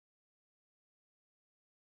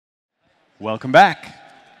Welcome back.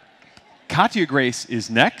 Katja Grace is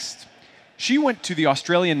next. She went to the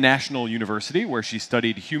Australian National University, where she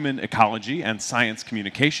studied human ecology and science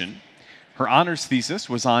communication. Her honors thesis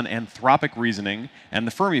was on anthropic reasoning and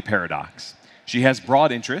the Fermi paradox. She has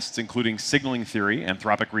broad interests, including signaling theory,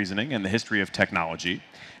 anthropic reasoning, and the history of technology.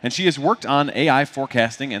 And she has worked on AI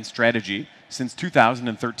forecasting and strategy since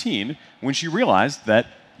 2013, when she realized that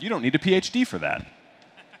you don't need a PhD for that.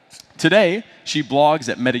 Today, she blogs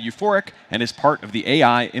at Meta Euphoric and is part of the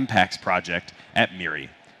AI Impacts Project at MIRI.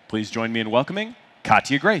 Please join me in welcoming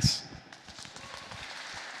Katja Grace.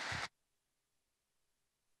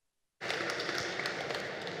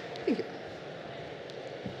 Thank you.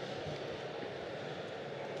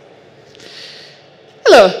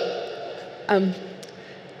 Hello.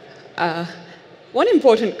 One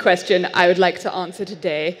important question I would like to answer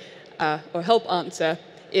today, or help answer,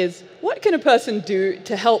 is what can a person do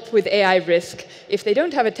to help with AI risk if they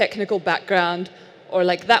don't have a technical background or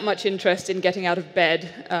like that much interest in getting out of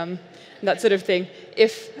bed, that sort of thing.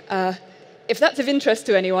 If that's of interest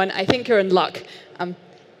to anyone, I think you're in luck.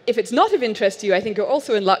 If it's not of interest to you, I think you're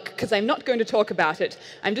also in luck, because I'm not going to talk about it.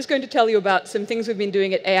 I'm just going to tell you about some things we've been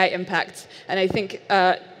doing at AI Impacts, and I think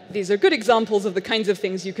these are good examples of the kinds of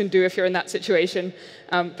things you can do if you're in that situation,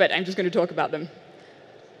 but I'm just going to talk about them.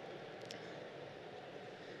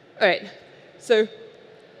 All right, so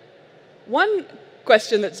one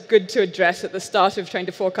question that's good to address at the start of trying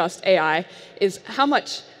to forecast AI is how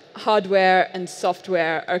much hardware and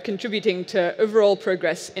software are contributing to overall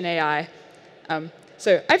progress in AI.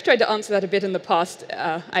 So I've tried to answer that a bit in the past.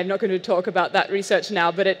 I'm not going to talk about that research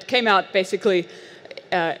now, but it came out basically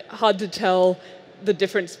hard to tell the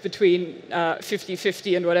difference between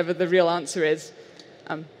 50-50 and whatever the real answer is.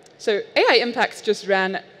 So AI Impacts just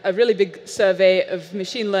ran a really big survey of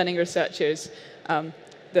machine learning researchers,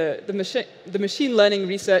 the machine learning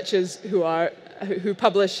researchers who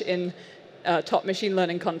publish in top machine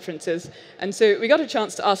learning conferences. And so we got a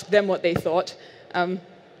chance to ask them what they thought. And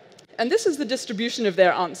this is the distribution of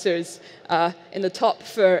their answers in the top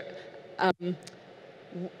for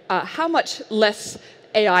how much less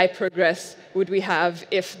AI progress would we have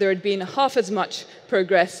if there had been half as much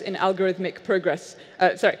progress in algorithmic progress,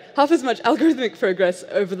 half as much algorithmic progress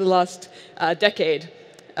over the last decade.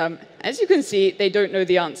 As you can see, they don't know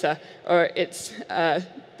the answer, or there's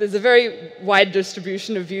a very wide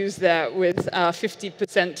distribution of views there, with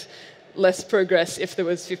 50% less progress if there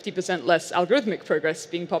was 50% less algorithmic progress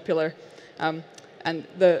being popular.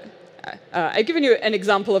 I've given you an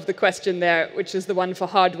example of the question there, which is the one for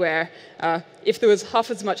hardware. If there was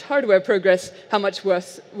half as much hardware progress, how much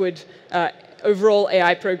worse would overall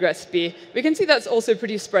AI progress be? We can see that's also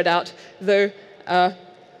pretty spread out, though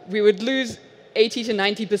we would lose 80 to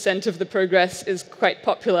 90% of the progress is quite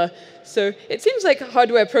popular. So it seems like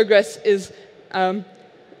hardware progress is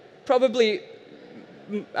probably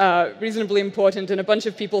reasonably important, and a bunch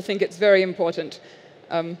of people think it's very important.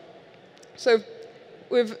 So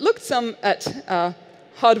we've looked some at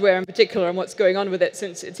hardware in particular and what's going on with it,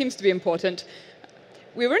 since it seems to be important.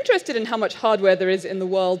 We were interested in how much hardware there is in the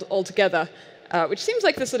world altogether, which seems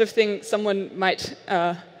like the sort of thing someone might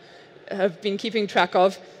have been keeping track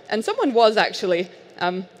of. And someone was, actually.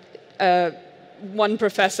 One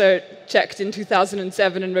professor checked in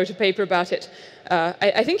 2007 and wrote a paper about it.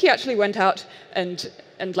 I think he actually went out and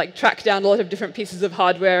like tracked down a lot of different pieces of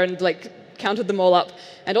hardware and like counted them all up,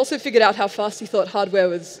 and also figured out how fast he thought hardware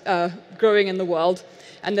was growing in the world.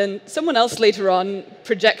 And then someone else later on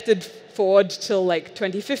projected forward till like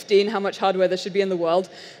 2015 how much hardware there should be in the world.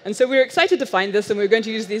 And so we were excited to find this, and we were going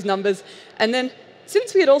to use these numbers. And then,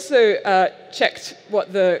 since we had also checked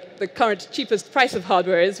what the current cheapest price of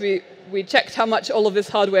hardware is, we checked how much all of this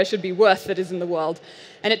hardware should be worth that is in the world.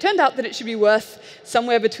 And it turned out that it should be worth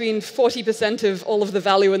somewhere between 40% of all of the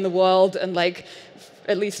value in the world and like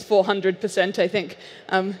at least 400%, I think.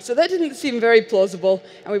 So that didn't seem very plausible,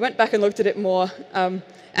 and we went back and looked at it more.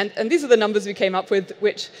 And these are the numbers we came up with,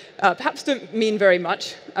 which perhaps don't mean very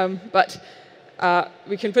much, but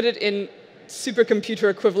we can put it in supercomputer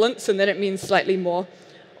equivalents, and then it means slightly more.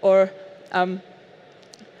 Or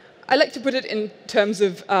I like to put it in terms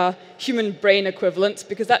of human brain equivalents,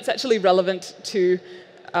 because that's actually relevant to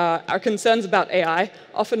our concerns about AI.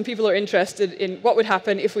 Often people are interested in what would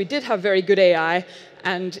happen if we did have very good AI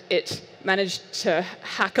and it managed to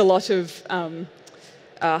hack a lot of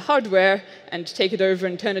hardware and take it over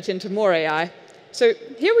and turn it into more AI. So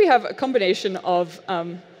here we have a combination of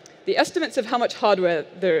the estimates of how much hardware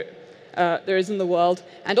there is in the world,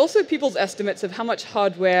 and also people's estimates of how much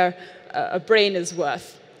hardware a brain is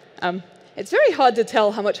worth. It's very hard to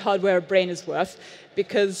tell how much hardware a brain is worth,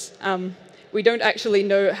 because we don't actually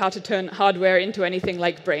know how to turn hardware into anything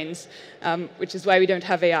like brains, which is why we don't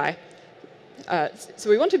have AI. So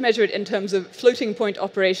we want to measure it in terms of floating point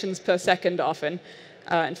operations per second often.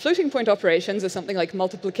 And floating point operations are something like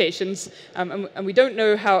multiplications, and we don't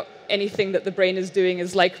know how anything that the brain is doing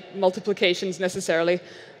is like multiplications necessarily.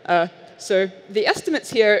 So the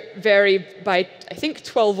estimates here vary by, I think,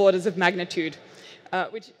 12 orders of magnitude,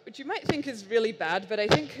 which you might think is really bad, but I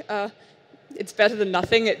think it's better than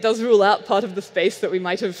nothing. It does rule out part of the space that we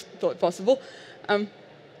might have thought possible.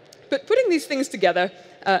 But putting these things together,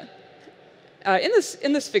 in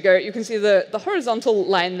this figure, you can see the horizontal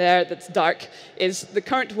line there that's dark is the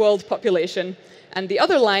current world population, and the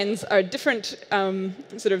other lines are different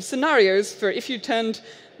sort of scenarios for if you turned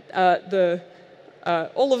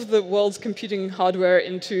all of the world's computing hardware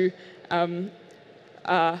into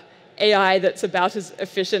AI that's about as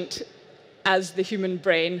efficient as the human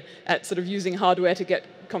brain at sort of using hardware to get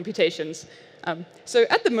computations. So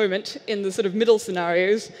at the moment, in the sort of middle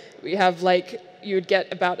scenarios, we have like, you would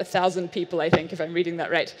get about 1,000 people, I think, if I'm reading that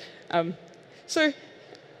right. So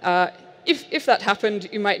if that happened,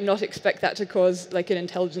 you might not expect that to cause like an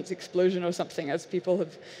intelligence explosion or something, as people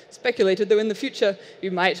have speculated, though in the future you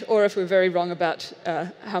might, or if we're very wrong about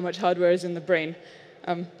how much hardware is in the brain,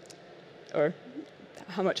 or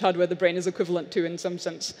how much hardware the brain is equivalent to in some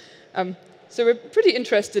sense. So we're pretty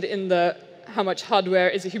interested in how much hardware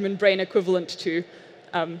is a human brain equivalent to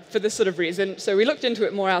for this sort of reason. So we looked into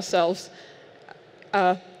it more ourselves.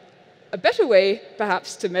 A better way,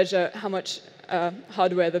 perhaps, to measure how much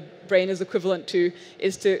hardware the brain is equivalent to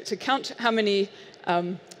is to count how many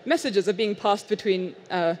messages are being passed between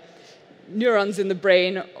neurons in the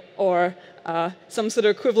brain or some sort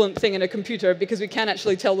of equivalent thing in a computer, because we can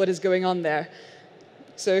actually tell what is going on there.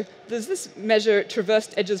 So there's this measure,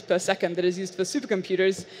 traversed edges per second, that is used for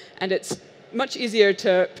supercomputers, and it's much easier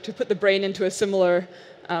to put the brain into a similar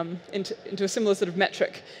sort of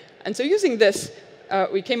metric. And so using this,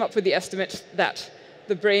 we came up with the estimate that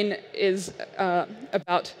the brain is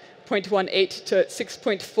about 0.18 to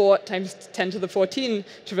 6.4 times 10 to the 14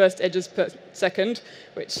 traversed edges per second,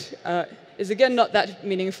 which is again not that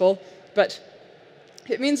meaningful, but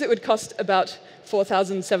it means it would cost about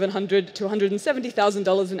 $4,700 to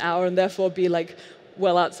 $170,000 an hour, and therefore be like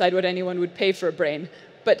well outside what anyone would pay for a brain.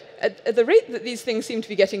 But at the rate that these things seem to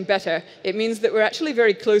be getting better, it means that we're actually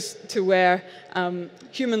very close to where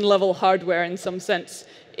human-level hardware, in some sense,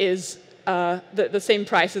 is the same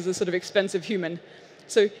price as a sort of expensive human.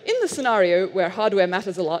 So in the scenario where hardware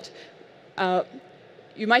matters a lot,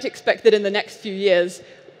 you might expect that in the next few years,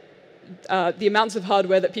 the amounts of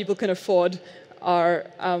hardware that people can afford are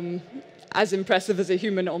as impressive as a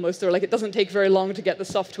human almost, or like it doesn't take very long to get the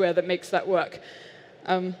software that makes that work.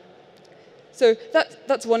 So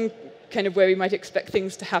that's one kind of where we might expect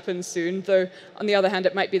things to happen soon, though on the other hand,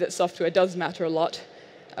 it might be that software does matter a lot.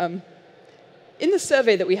 In the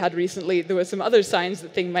survey that we had recently, there were some other signs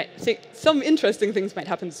that some interesting things might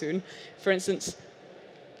happen soon. For instance,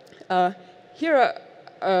 here are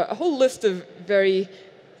a whole list of very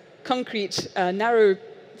concrete, narrow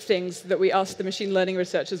things that we asked the machine learning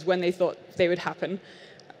researchers when they thought they would happen.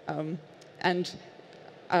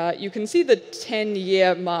 You can see the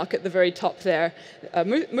 10-year mark at the very top there.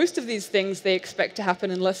 Most of these things they expect to happen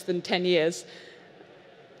in less than 10 years.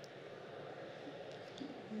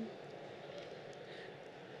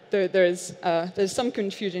 There's some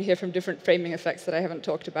confusion here from different framing effects that I haven't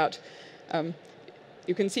talked about.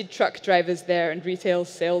 You can see truck drivers there, and retail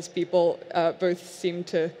salespeople both seem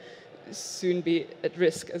to soon be at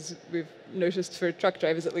risk, as we've noticed for truck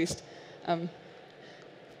drivers at least.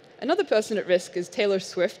 Another person at risk is Taylor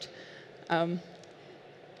Swift.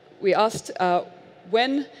 We asked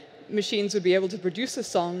when machines would be able to produce a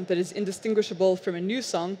song that is indistinguishable from a new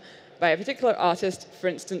song by a particular artist, for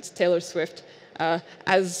instance, Taylor Swift,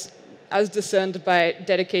 as discerned by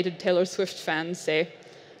dedicated Taylor Swift fans, say.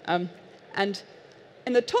 And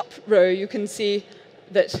in the top row, you can see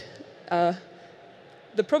that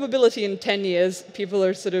the probability in 10 years, people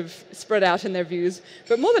are sort of spread out in their views,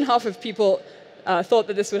 but more than half of people thought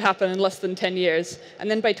that this would happen in less than 10 years. And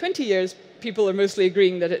then by 20 years, people are mostly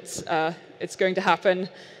agreeing that it's going to happen,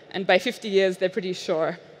 and by 50 years, they're pretty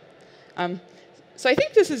sure. So I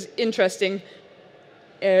think this is interesting,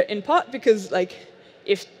 in part because, like,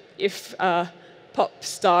 if pop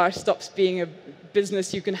star stops being a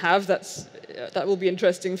business you can have, that will be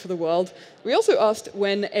interesting for the world. We also asked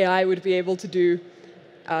when AI would be able to do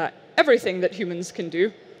everything that humans can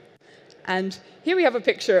do. And here we have a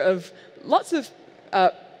picture of lots of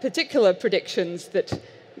particular predictions that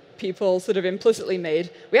people sort of implicitly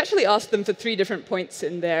made. We actually asked them for 3 different points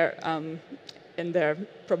in their in their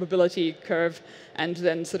probability curve and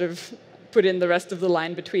then sort of put in the rest of the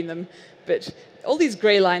line between them. But all these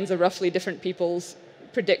gray lines are roughly different people's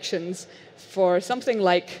predictions for something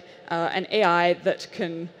like an AI that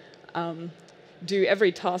can do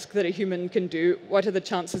every task that a human can do. What are the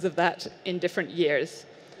chances of that in different years?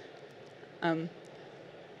 And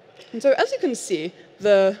so as you can see,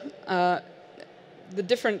 the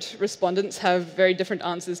different respondents have very different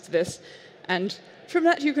answers to this. And from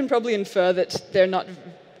that, you can probably infer that they're not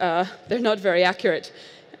very accurate,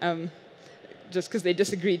 just because they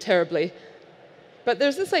disagree terribly. But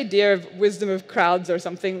there's this idea of wisdom of crowds or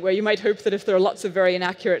something, where you might hope that if there are lots of very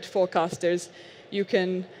inaccurate forecasters, you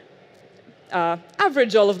can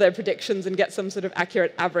average all of their predictions and get some sort of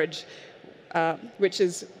accurate average, which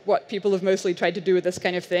is what people have mostly tried to do with this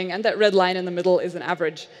kind of thing. And that red line in the middle is an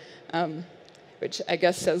average, which I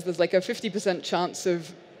guess says there's like a 50% chance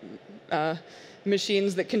of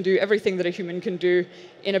machines that can do everything that a human can do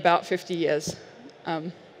in about 50 years.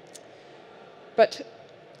 But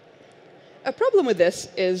a problem with this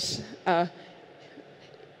is,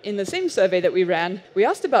 in the same survey that we ran, we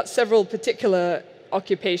asked about several particular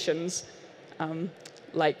occupations,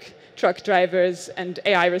 like truck drivers and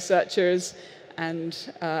AI researchers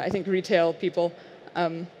and I think retail people.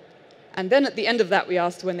 And then at the end of that, we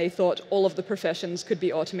asked when they thought all of the professions could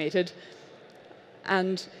be automated.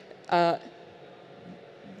 And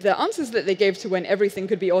the answers that they gave to when everything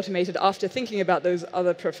could be automated after thinking about those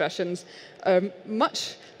other professions are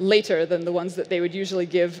much later than the ones that they would usually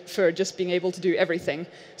give for just being able to do everything.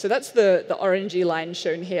 So that's the orangey line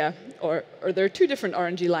shown here, or there are two different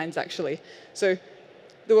orangey lines, actually. So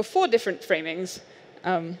there were 4 different framings.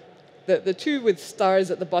 The two with stars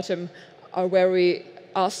at the bottom are where we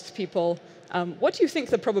asked people, what do you think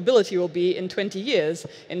the probability will be in 20 years,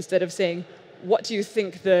 instead of saying, what do you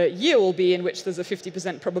think the year will be in which there's a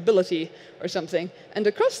 50% probability or something? And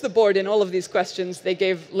across the board in all of these questions, they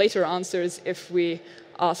gave later answers if we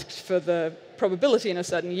asked for the probability in a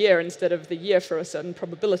certain year instead of the year for a certain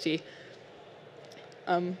probability.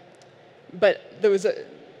 But there was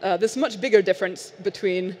this much bigger difference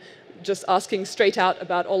between just asking straight out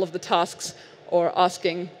about all of the tasks or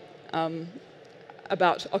asking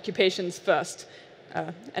about occupations first.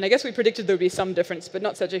 And I guess we predicted there would be some difference, but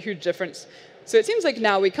not such a huge difference. So it seems like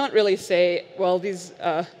now we can't really say, well, these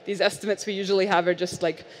estimates we usually have are just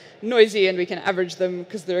like noisy and we can average them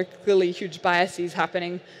because there are clearly huge biases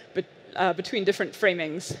happening between different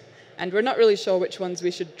framings. And we're not really sure which ones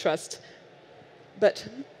we should trust. But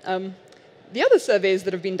the other surveys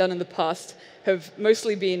that have been done in the past have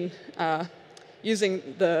mostly been using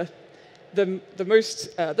the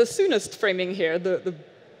soonest framing here, the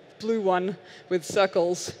blue one with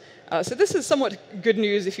circles. So this is somewhat good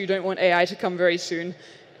news if you don't want AI to come very soon,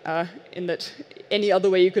 in that any other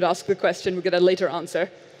way you could ask the question would get a later answer.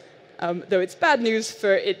 Though it's bad news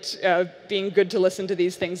for it being good to listen to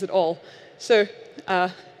these things at all. So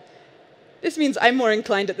this means I'm more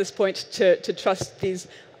inclined at this point to trust these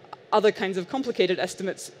other kinds of complicated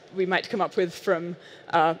estimates we might come up with from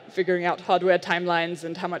figuring out hardware timelines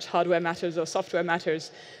and how much hardware matters or software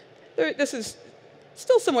matters. Though this is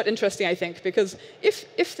still somewhat interesting, I think, because if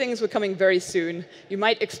things were coming very soon, you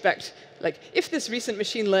might expect, like, if this recent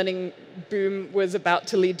machine learning boom was about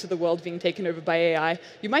to lead to the world being taken over by AI,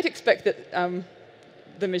 you might expect that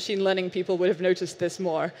the machine learning people would have noticed this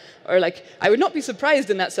more. Or, like, I would not be surprised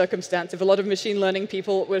in that circumstance if a lot of machine learning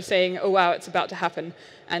people were saying, oh, wow, it's about to happen.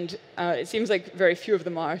 And it seems like very few of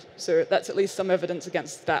them are. So that's at least some evidence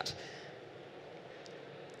against that.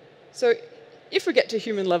 So if we get to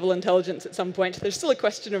human-level intelligence at some point, there's still a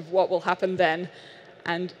question of what will happen then.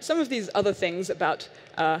 And some of these other things about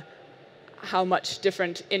how much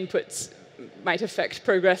different inputs might affect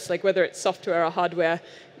progress, like whether it's software or hardware,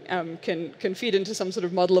 can feed into some sort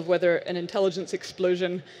of model of whether an intelligence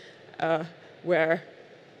explosion where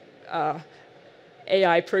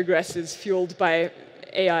AI progress is fueled by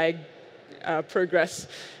AI progress,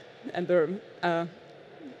 and where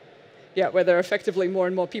there are effectively more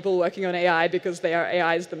and more people working on AI because they are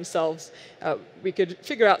AIs themselves. We could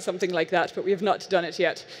figure out something like that, but we have not done it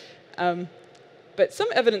yet. But some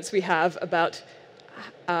evidence we have about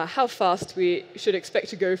how fast we should expect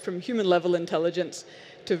to go from human-level intelligence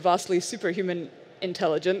to vastly superhuman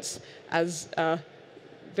intelligence, as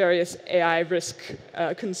various AI risk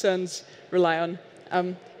concerns rely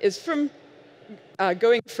on, is from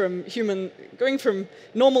going from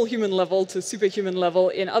normal human level to superhuman level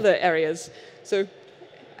in other areas. So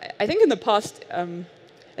I think in the past, I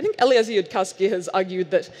think Eliezer Yudkowsky has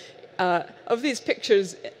argued that of these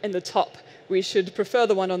pictures in the top, we should prefer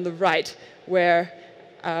the one on the right, where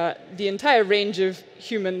the entire range of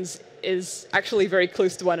humans is actually very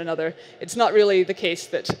close to one another. It's not really the case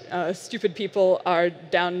that stupid people are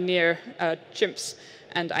down near chimps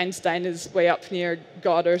and Einstein is way up near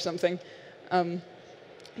God or something.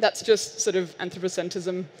 That's just sort of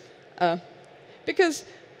anthropocentrism, because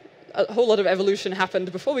a whole lot of evolution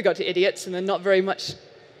happened before we got to idiots, and then not very much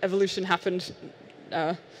evolution happened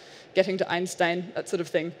getting to Einstein, that sort of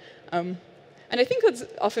thing. And I think that's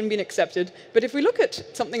often been accepted. But if we look at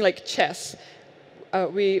something like chess,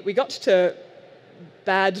 we got to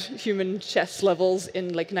bad human chess levels in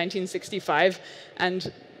like 1965,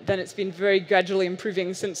 and then it's been very gradually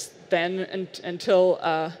improving since then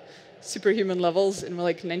until superhuman levels in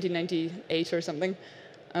like 1998 or something.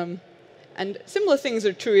 And similar things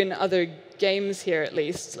are true in other games here, at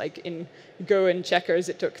least. Like in Go and checkers,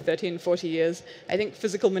 it took 30 and 40 years. I think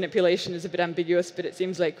physical manipulation is a bit ambiguous, but it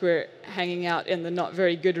seems like we're hanging out in the not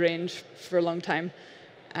very good range for a long time.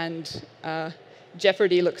 And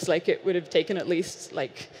Jeopardy looks like it would have taken at least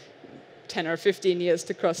like 10 or 15 years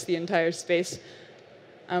to cross the entire space.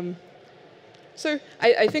 So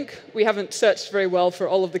I think we haven't searched very well for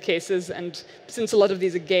all of the cases, and since a lot of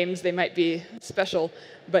these are games, they might be special.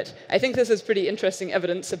 But I think this is pretty interesting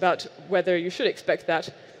evidence about whether you should expect that.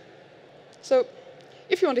 So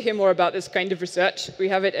if you want to hear more about this kind of research, we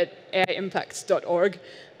have it at aiimpacts.org.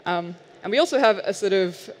 And we also have a sort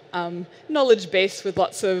of knowledge base with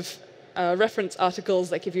lots of reference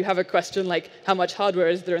articles. Like if you have a question like, how much hardware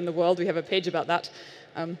is there in the world, we have a page about that.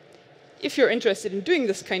 If you're interested in doing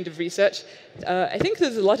this kind of research, I think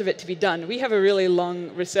there's a lot of it to be done. We have a really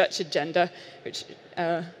long research agenda, which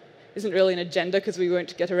isn't really an agenda because we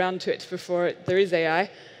won't get around to it before there is AI.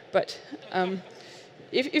 But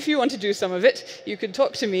if you want to do some of it, you can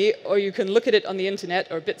talk to me, or you can look at it on the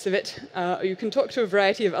internet, or bits of it, or you can talk to a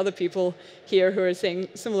variety of other people here who are saying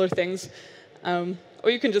similar things.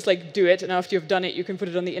 Or you can just like do it, and after you've done it, you can put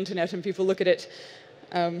it on the internet and people look at it.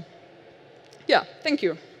 Yeah, thank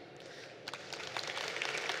you.